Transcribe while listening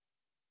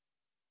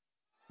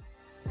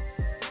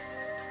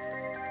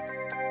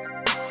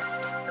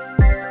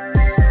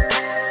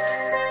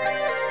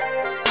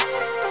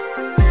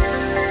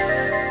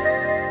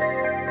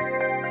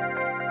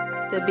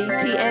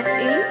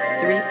BTSE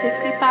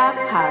 365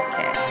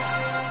 podcast.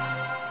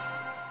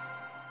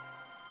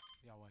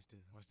 Y'all watch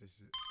this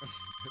shit.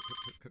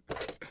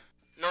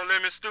 No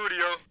Limit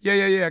Studio.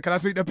 Yeah. Can I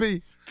speak to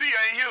P? P ain't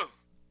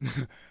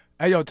here.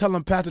 Hey, yo, tell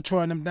them Pastor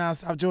Troy and them down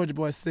South Georgia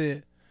boys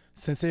said,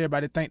 since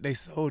everybody think they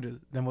soldiers,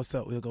 then what's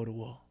up? We'll go to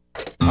war.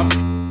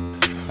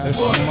 That's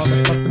what?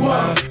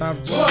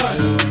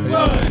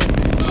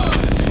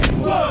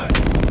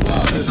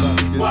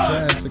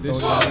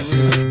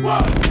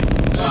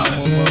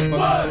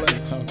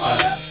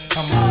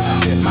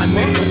 My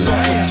nigga,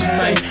 fuck what you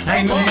say,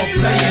 ain't no more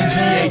playing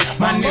GA.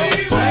 My nigga,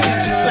 fuck what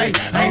you say,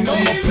 ain't no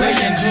more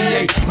playing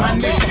GA. My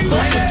nigga,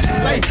 fuck what you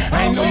say,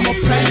 ain't no more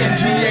playing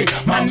GA.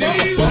 My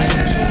nigga, fuck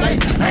what you say,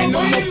 ain't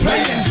no more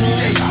playing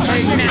GA.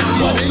 Hey now,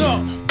 what's up?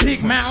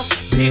 Big mouth,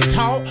 big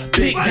talk,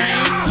 big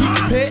game. Keep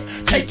the pet,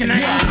 taking aim.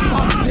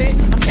 Architect,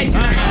 I'm taking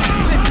aim.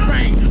 Plenty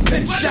rain,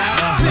 plenty shot,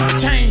 plenty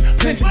chain,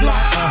 plenty block.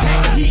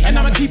 Plenty heat, and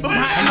I'ma keep them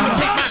hot, and I'ma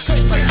take my cut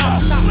straight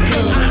off.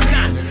 I'm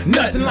not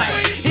nothing like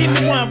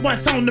anyone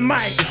once on the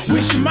mic.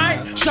 Wish you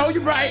might, show you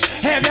right.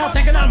 Have y'all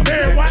thinking I'm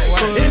very white.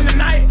 In the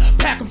night,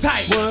 pack them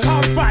tight.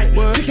 Call the fight,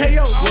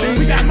 TKO.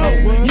 We got more,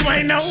 you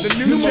ain't know.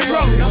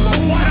 Numero,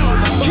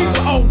 keep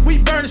it old. We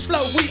burn it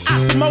slow, we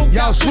optimo.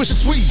 Y'all switch the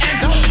sweet. And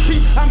don't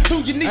repeat, I'm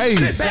too unique.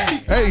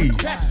 Hey,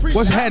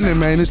 what's happening,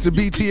 man? It's the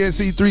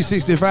BTSE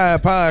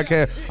 365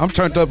 podcast. I'm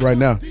turned up right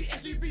now.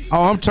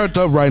 Oh, I'm turned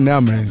up right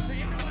now, man.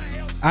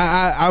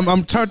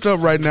 I'm turned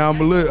up right now. I'm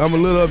a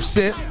little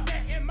upset.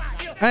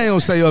 I ain't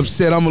gonna say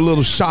upset. I'm a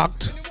little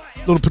shocked, a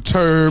little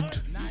perturbed,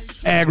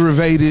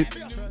 aggravated.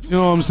 You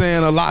know what I'm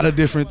saying? A lot of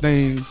different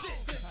things.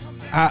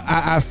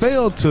 I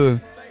failed to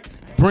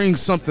bring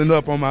something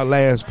up on my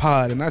last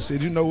pod, and I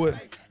said, you know what?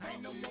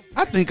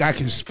 I think I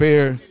can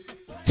spare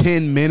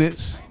 10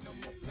 minutes,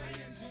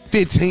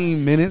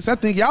 15 minutes. I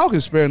think y'all can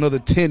spare another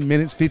 10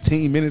 minutes,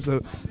 15 minutes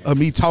of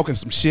me talking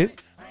some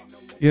shit.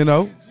 You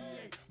know?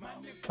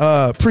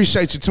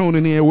 Appreciate you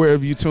tuning in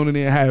wherever you tuning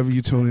in, however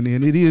you tuning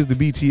in. It is the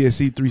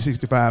BTSE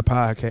 365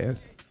 podcast.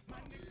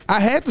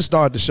 I had to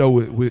start the show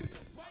with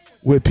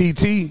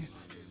PT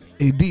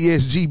and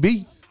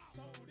DSGB.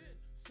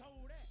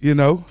 You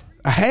know,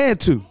 I had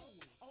to.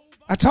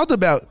 I talked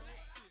about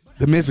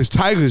the Memphis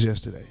Tigers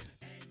yesterday.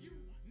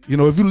 You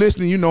know, if you're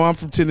listening, you know I'm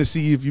from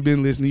Tennessee. If you've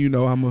been listening, you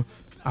know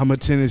I'm a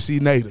Tennessee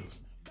native.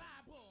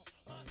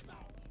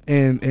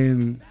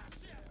 And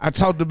I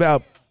talked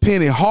about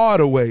Penny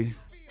Hardaway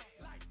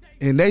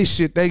and they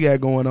shit they got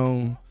going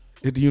on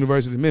at the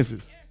University of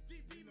Memphis.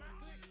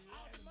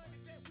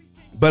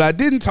 But I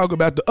didn't talk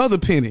about the other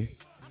Penny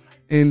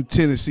in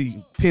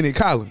Tennessee, Penny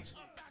Collins.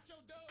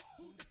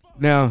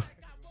 Now,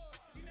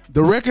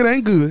 the record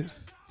ain't good.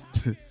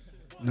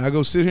 Now I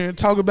go sit here and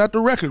talk about the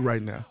record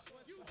right now.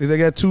 They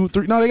got 3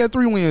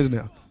 wins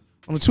now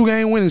on a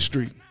 2-game winning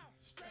streak.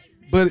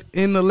 But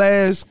in the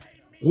last,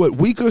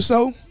 week or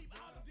so,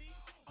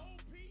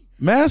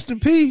 Master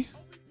P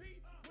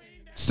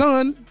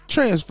son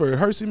transferred,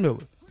 Hersey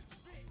Miller.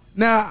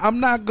 Now, I'm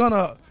not going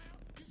to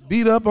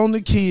beat up on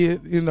the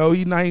kid. You know,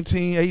 he's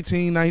 19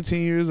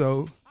 years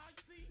old.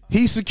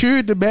 He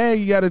secured the bag.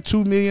 He got a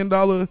 $2 million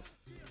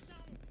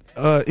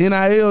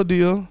NIL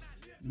deal,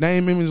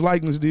 name, image,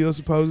 likeness deal,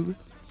 supposedly.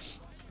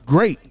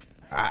 Great.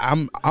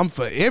 I'm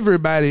for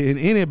everybody and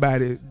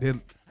anybody that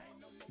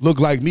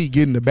look like me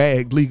getting the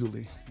bag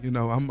legally. You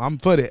know, I'm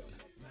for that.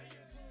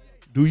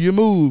 Do your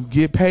move.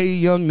 Get paid,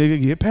 young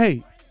nigga, get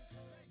paid.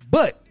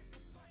 But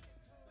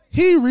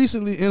he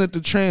recently entered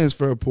the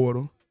transfer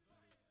portal,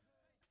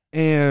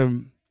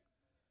 and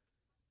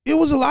it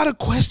was a lot of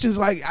questions.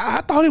 Like,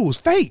 I thought it was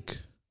fake.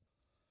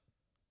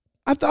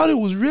 I thought it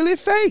was really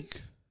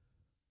fake.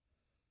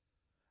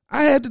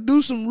 I had to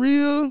do some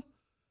real,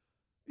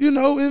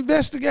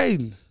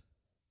 investigating.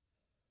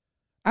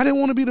 I didn't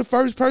want to be the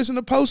first person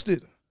to post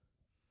it.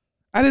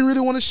 I didn't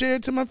really want to share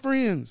it to my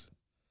friends.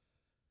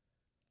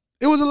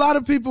 It was a lot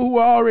of people who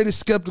were already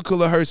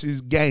skeptical of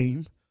Hersey's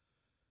game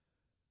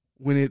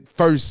when it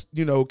first,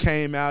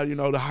 came out,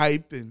 the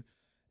hype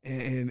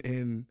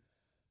and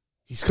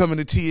he's coming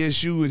to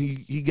TSU and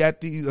he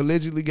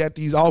allegedly got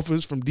these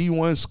offers from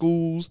D1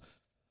 schools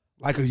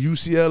like a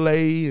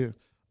UCLA and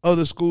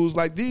other schools.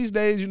 Like these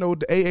days, with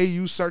the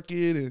AAU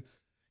circuit and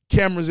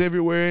cameras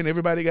everywhere and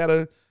everybody got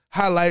a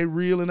highlight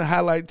reel and a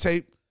highlight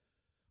tape.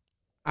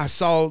 I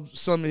saw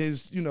some of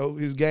his,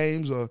 his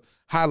games or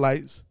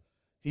highlights.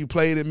 He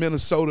played in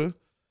Minnesota.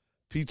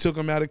 He took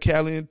him out of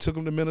Cali and took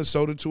him to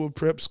Minnesota to a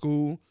prep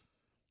school.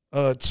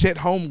 Chet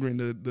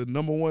Holmgren, the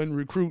number one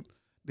recruit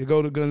to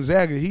go to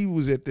Gonzaga, he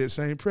was at that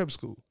same prep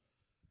school.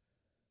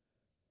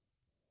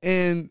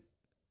 And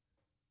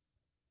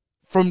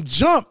from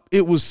jump,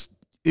 it was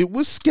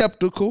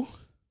skeptical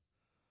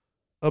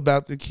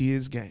about the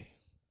kid's game.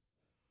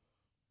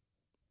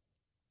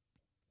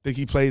 Think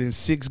he played in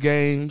 6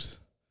 games.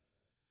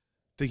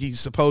 Think he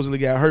supposedly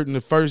got hurt in the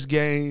first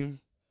game.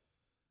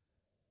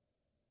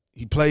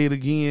 He played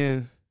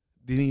again.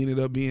 Then he ended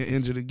up being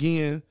injured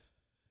again.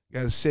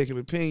 Got a second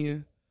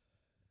opinion.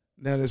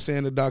 Now they're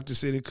saying the doctor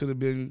said it could have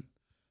been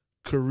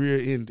career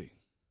ending.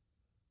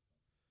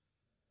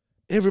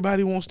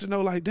 everybody wants to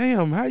know, like,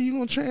 damn, how you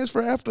gonna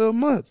transfer after a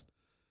month?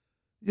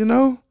 You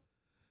know?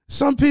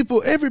 Some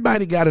people,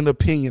 everybody got an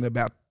opinion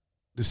about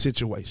the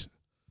situation,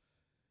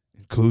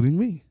 including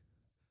me.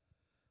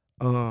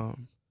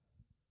 And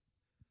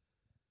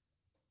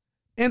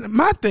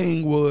my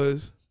thing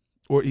was,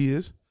 or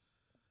is,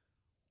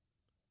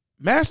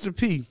 Master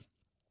P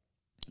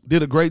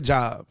did a great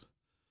job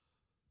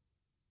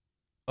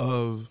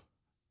of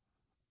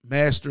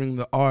mastering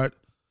the art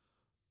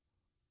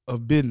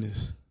of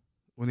business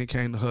when it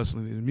came to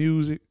hustling his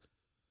music,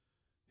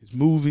 his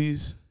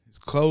movies, his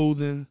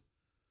clothing.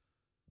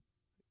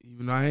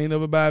 Even though I ain't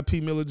ever buy a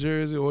P. Miller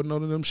jersey or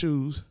none of them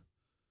shoes,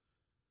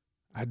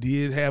 I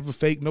did have a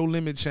fake No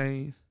Limit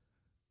chain.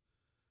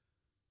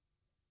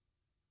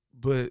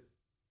 But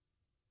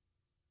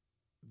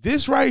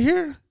this right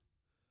here,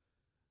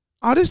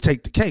 this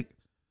take the cake.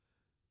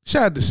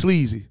 Shout out to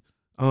Sleazy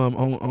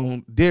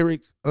on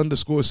Derek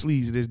 _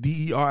 Sleazy. That's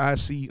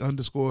DERIC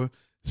 _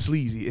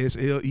 Sleazy,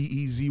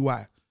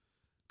 SLEEZY.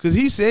 Because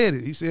he said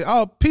it. He said,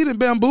 P done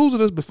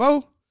bamboozled us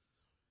before.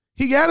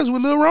 He got us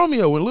with Lil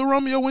Romeo. When Lil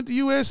Romeo went to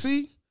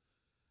USC,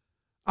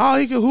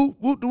 he could hoop,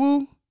 whoop the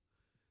woo.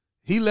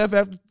 He left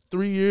after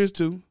 3 years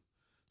too.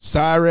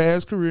 Sorry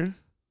ass career.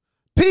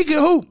 P can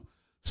hoop.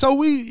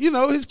 So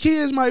his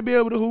kids might be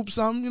able to hoop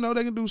something.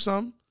 They can do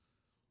something.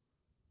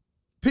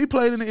 P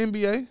played in the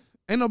NBA.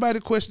 Ain't nobody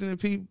questioning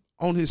P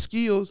on his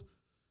skills.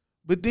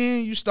 But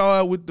then you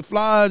start with the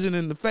flogging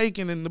and the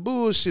faking and the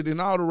bullshit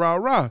and all the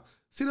rah-rah.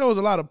 See, there was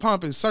a lot of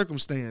pomp and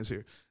circumstance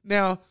here.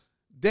 Now,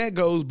 that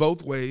goes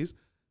both ways.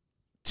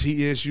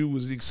 TSU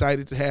was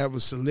excited to have a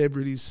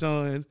celebrity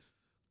son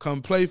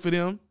come play for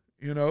them.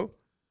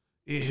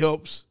 It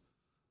helps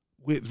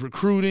with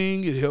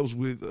recruiting. It helps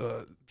with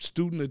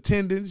student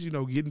attendance,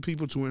 getting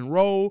people to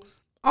enroll,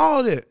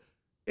 all that.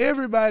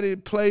 Everybody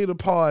played a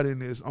part in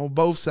this on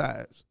both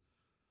sides.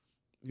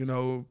 There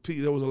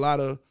was a lot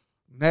of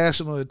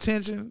national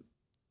attention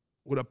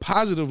with a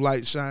positive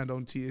light shined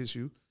on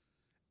TSU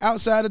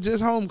outside of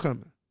just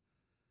homecoming.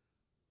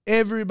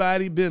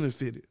 Everybody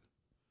benefited.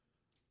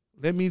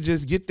 Let me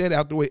just get that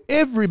out the way.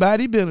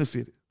 Everybody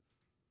benefited.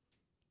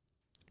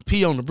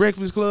 P on the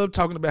Breakfast Club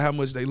talking about how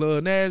much they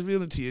love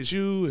Nashville and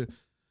TSU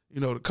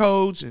and, the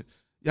coach and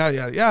yada,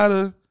 yada,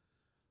 yada.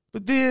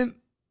 But then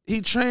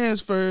he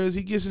transfers,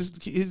 he gets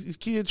his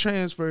kid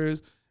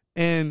transfers,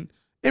 and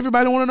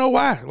everybody want to know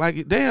why.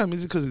 Like, damn,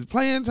 is it because it's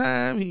playing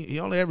time? He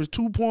only averaged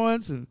 2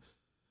 points and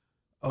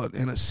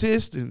an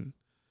assist, and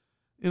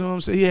you know what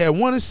I'm saying? He had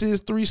 1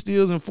 assist, 3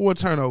 steals, and 4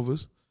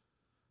 turnovers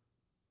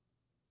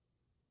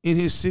in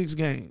his 6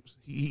 games.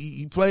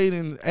 He played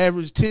in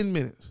average 10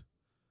 minutes.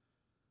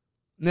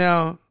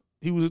 Now,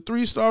 he was a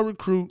 3-star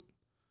recruit,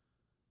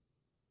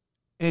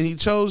 and he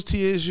chose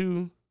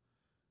TSU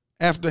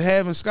after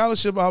having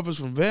scholarship offers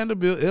from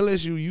Vanderbilt,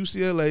 LSU,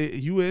 UCLA,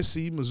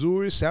 USC,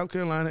 Missouri, South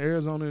Carolina,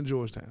 Arizona, and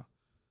Georgetown.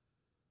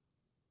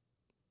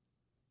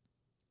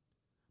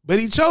 But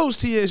he chose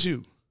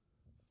TSU.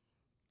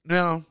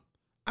 Now,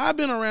 I've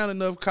been around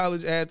enough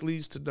college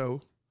athletes to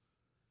know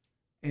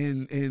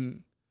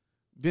and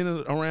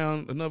been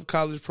around enough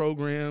college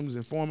programs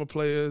and former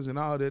players and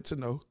all that to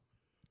know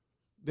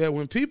that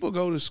when people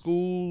go to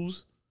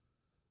schools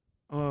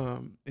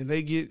and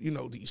they get,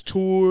 these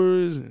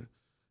tours and,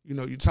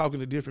 you're talking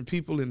to different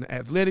people in the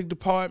athletic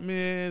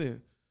department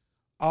and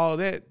all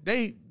that,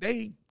 they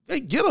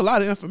get a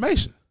lot of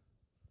information.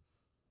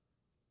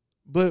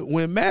 But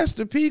when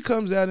Master P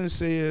comes out and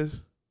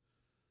says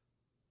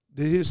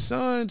that his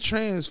son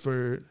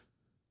transferred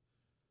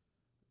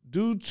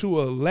due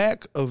to a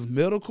lack of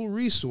medical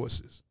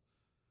resources,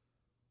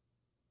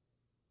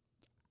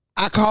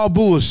 I call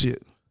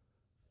bullshit.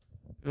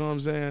 You know what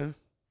I'm saying?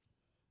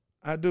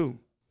 I do.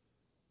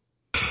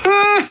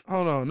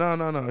 Hold on. No.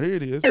 Here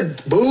it is.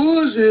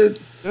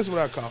 Bullshit. That's what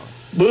I call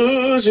it.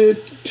 Bullshit.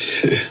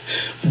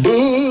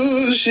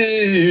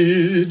 Bullshit.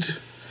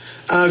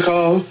 I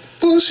call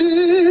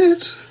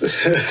bullshit.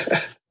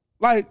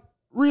 Like,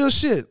 real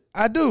shit.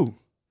 I do.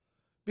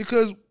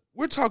 Because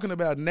we're talking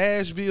about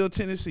Nashville,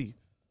 Tennessee,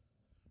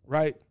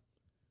 right?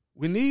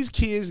 When these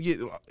kids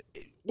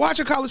watch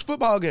a college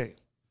football game.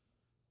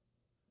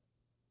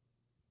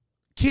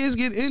 Kids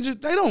get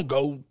injured, they don't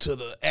go to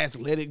the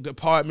athletic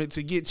department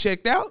to get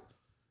checked out.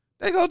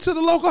 They go to the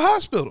local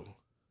hospital.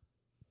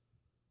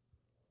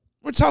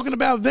 We're talking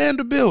about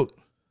Vanderbilt.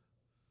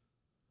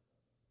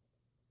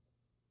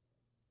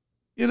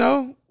 We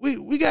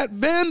got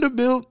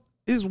Vanderbilt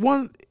is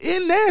one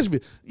in Nashville.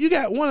 You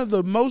got one of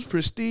the most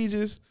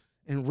prestigious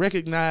and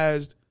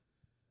recognized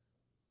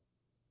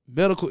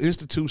medical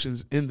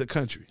institutions in the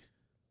country.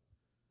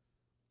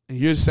 And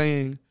you're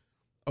saying,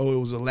 it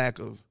was a lack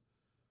of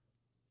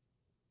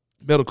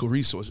medical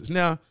resources.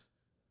 Now,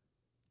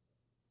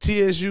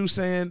 TSU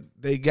saying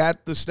they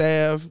got the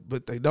staff,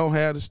 but they don't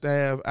have the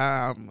staff.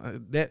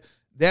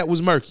 That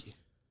was murky,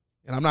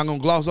 and I'm not gonna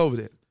gloss over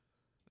that.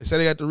 They say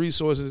they got the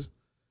resources,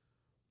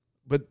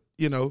 but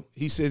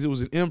he says it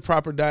was an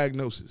improper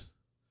diagnosis.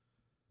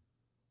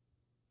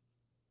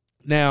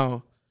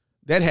 Now,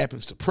 that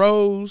happens to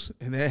pros,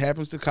 and that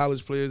happens to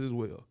college players as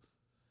well.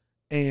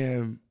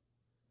 And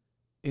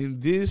in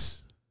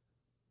this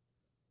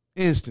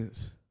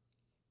instance,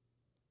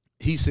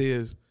 he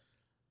says,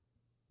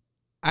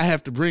 I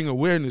have to bring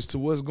awareness to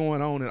what's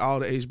going on at all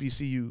the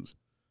HBCUs.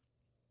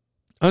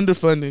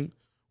 Underfunding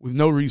with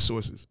no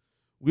resources.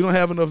 We don't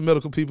have enough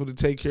medical people to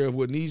take care of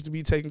what needs to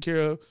be taken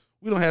care of.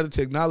 We don't have the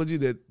technology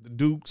that the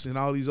Dukes and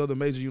all these other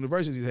major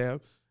universities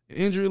have. An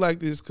injury like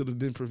this could have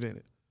been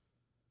prevented.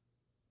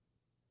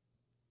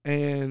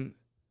 And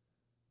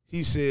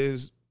he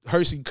says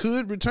Hersey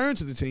could return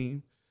to the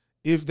team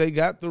if they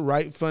got the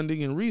right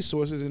funding and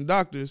resources and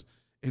doctors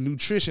and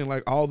nutrition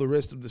like all the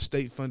rest of the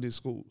state-funded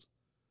schools.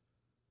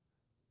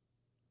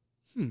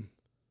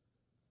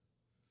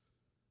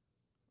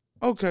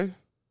 Okay.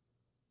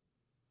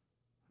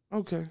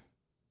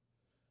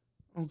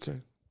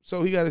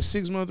 So he got a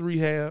 6-month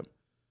rehab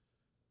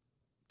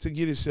to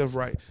get himself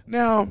right.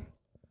 Now,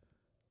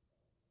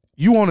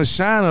 you want to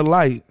shine a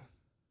light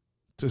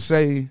to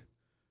say,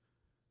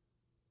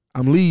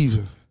 I'm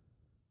leaving.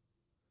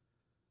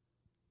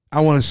 I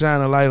want to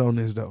shine a light on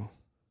this, though.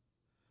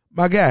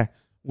 My guy,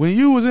 when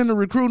you was in the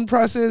recruiting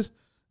process,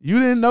 you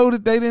didn't know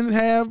that they didn't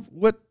have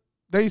what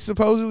they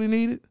supposedly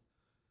needed?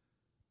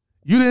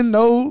 You didn't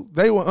know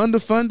they were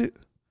underfunded?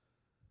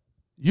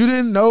 You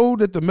didn't know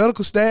that the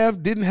medical staff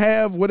didn't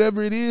have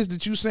whatever it is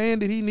that you saying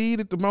that he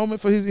need at the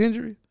moment for his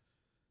injury?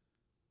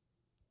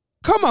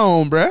 Come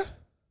on, bruh.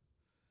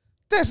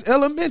 That's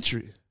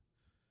elementary.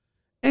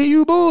 And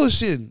you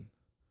bullshitting.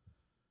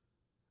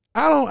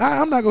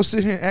 I'm not going to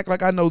sit here and act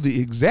like I know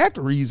the exact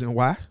reason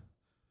why.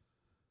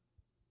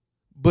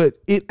 But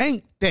it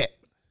ain't that.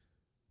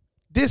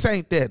 This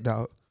ain't that,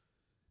 dog.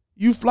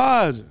 You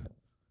flogging.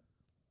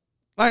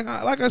 Like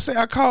I say,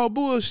 I call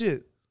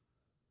bullshit.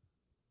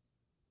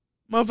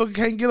 Motherfucker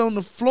can't get on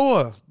the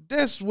floor.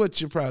 That's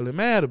what you're probably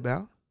mad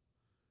about.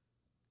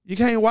 You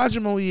can't watch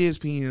him on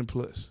ESPN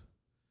Plus.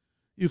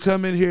 You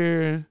come in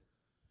here,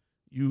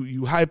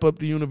 you hype up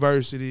the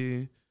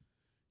university,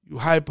 you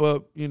hype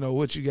up,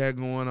 what you got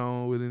going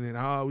on with it, and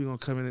we're gonna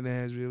come into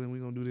Nashville and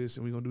we're gonna do this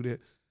and we're gonna do that.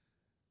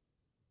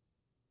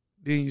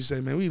 Then you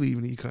say, man, we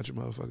leaving these country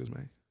motherfuckers,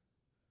 man.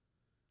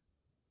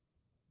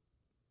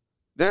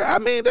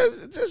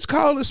 Just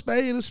call a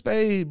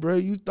spade, bro.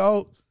 You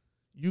thought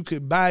you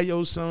could buy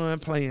your son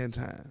playing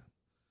time.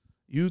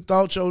 You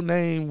thought your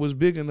name was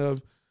big enough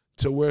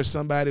to where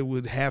somebody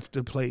would have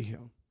to play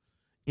him.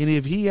 And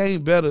if he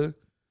ain't better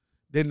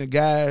than the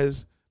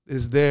guys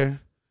that's there,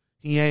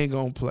 he ain't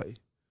going to play.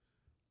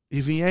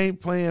 If he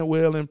ain't playing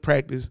well in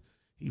practice,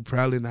 he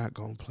probably not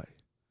going to play.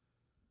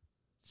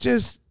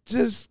 Just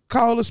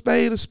call a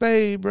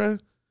spade, bro.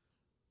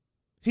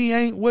 He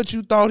ain't what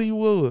you thought he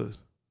was.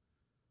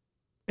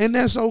 And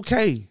that's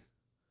okay.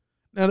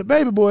 Now, the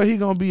baby boy, he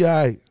going to be all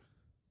right.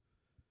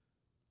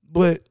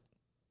 But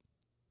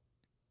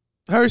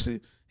Hersey,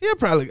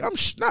 I'm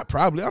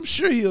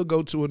sure he'll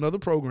go to another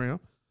program,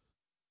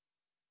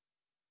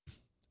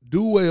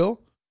 do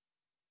well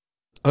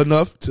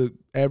enough to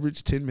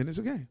average 10 minutes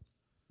a game.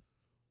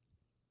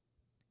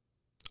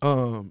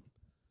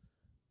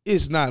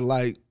 It's not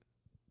like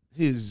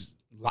his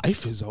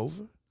life is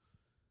over.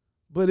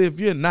 But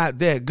if you're not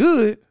that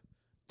good,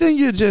 then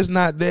you're just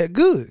not that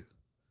good.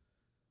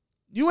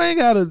 You ain't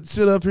got to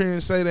sit up here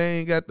and say they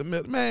ain't got the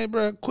milk. Man,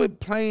 bro, quit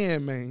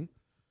playing, man.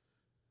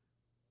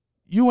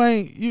 You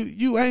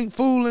ain't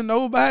fooling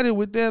nobody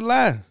with that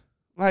lie.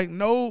 Like,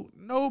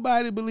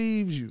 nobody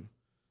believes you.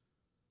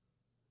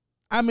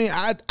 I mean,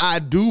 I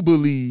do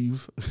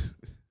believe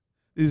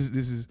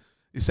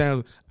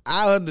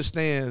I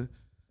understand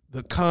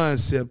the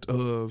concept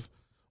of,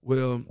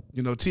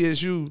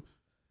 TSU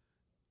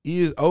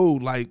is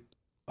owed like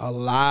a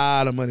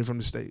lot of money from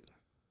the state.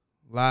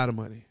 A lot of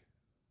money.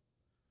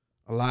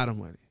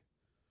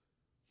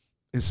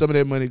 And some of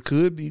that money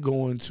could be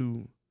going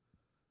to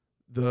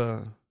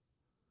the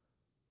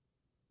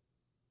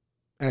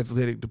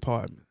athletic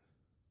department.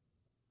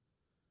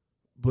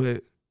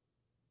 But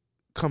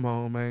come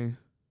on, man.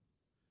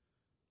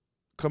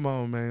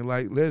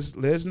 Like,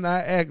 let's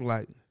not act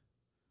like.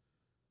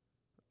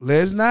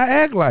 Let's not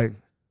act like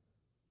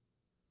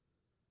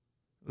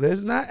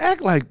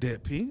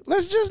that, P.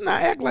 Let's just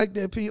not act like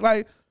that, P.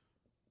 Like,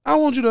 I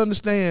want you to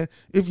understand,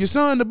 if your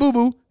son the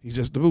boo-boo, he's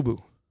just the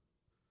boo-boo.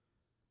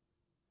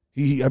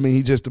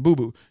 He's just the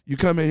boo-boo. You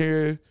come in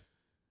here,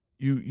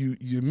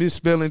 you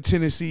misspelling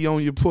Tennessee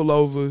on your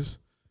pullovers.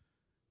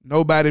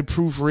 Nobody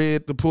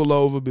proofread the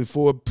pullover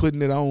before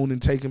putting it on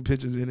and taking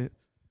pictures in it.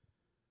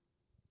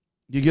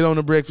 You get on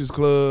the Breakfast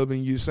Club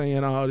and you're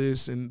saying all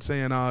this and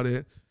saying all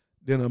that.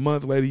 Then a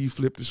month later, you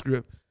flip the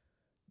script.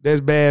 That's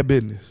bad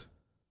business.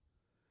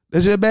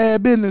 That's just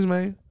bad business,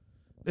 man.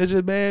 That's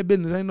just bad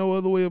business. Ain't no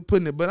other way of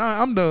putting it. But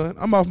I'm done.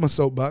 I'm off my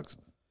soapbox.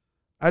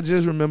 I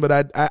just remembered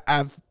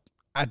I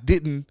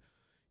didn't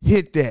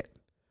hit that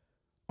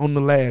on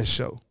the last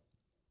show.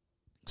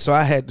 So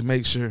I had to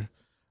make sure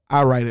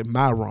I righted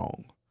my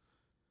wrong.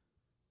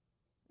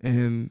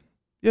 And,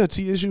 yeah,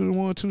 TSU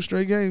won 2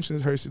 straight games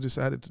since Hersey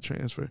decided to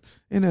transfer.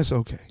 And that's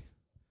okay.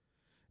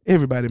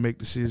 Everybody make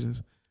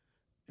decisions.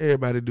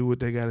 Everybody do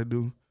what they got to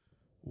do.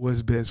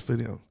 what's best for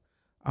them.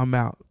 I'm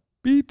out.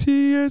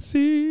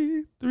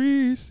 BTSC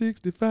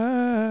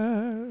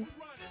 365.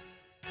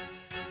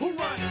 Who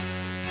run it?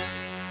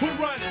 Who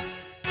run it?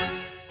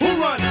 Who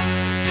run it?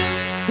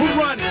 Who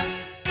run it?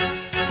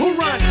 Who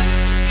run it?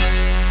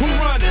 Who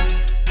run it?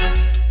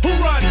 Who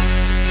run it?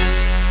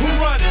 Who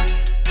run it?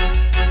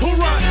 Who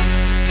run it?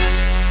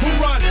 Who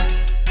run it?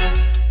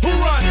 Who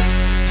run it?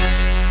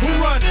 Who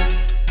run it?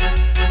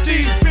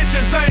 These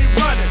bitches ain't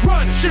running.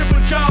 Shit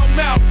with y'all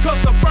mouth,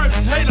 cause the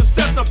first hater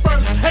step the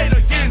first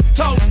hater getting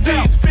toast.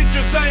 These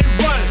bitches ain't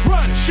running.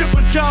 Shit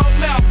with y'all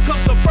mouth,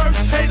 cause the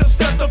first hater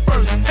step the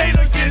first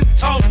hater getting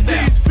toast.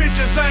 These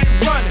bitches ain't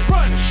running.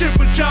 Shit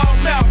with y'all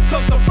mouth,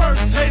 cause the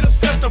first hater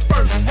step the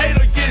first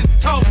hater getting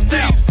toast.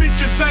 These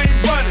bitches ain't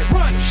running.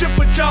 Shit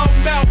with y'all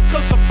mouth,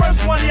 cause the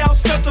first one y'all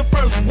step the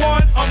first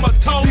one, I'ma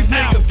toast. These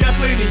niggas got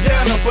plenty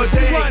yellow, but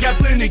they ain't got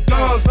plenty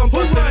guns. I'm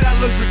bustin' that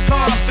luxury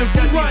cars, still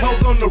got these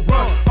hoes on the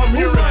run. I'm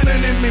hearing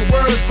plenty me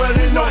words, but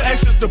ain't no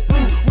actions to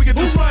prove. We can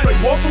do straight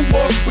walk for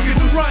walk, we can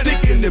do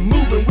sticking and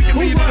moving. We can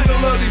be in the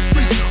middle of these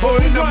streets or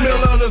in the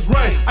middle of this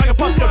rain. I can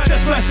pop your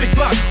chest plastic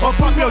block or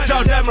pop your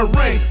jaw diamond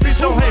rings. Bitch,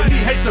 don't hate me,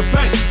 hate the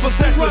bank for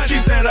stacks of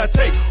cheese that I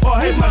take, or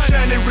hate my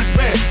shiny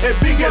wristband and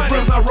big ass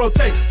rims I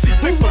rotate. See,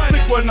 flick for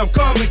flick when I'm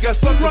coming, got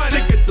something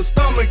stick at the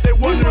stomach. They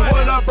wondering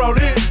what I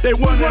brought in, they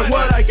wondering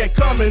what I got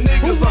coming.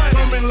 Niggas are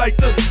coming like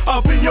this,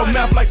 up in your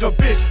mouth like a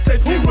bitch.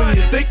 Taste me when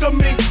you think of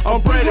me,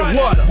 I'm bread and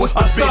water. What's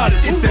the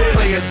business? It's that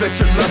player that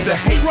you love to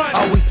hate.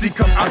 Always see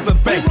come out the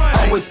bank.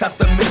 Always have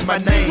to miss my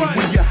name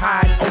when you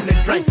hide on the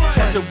drink.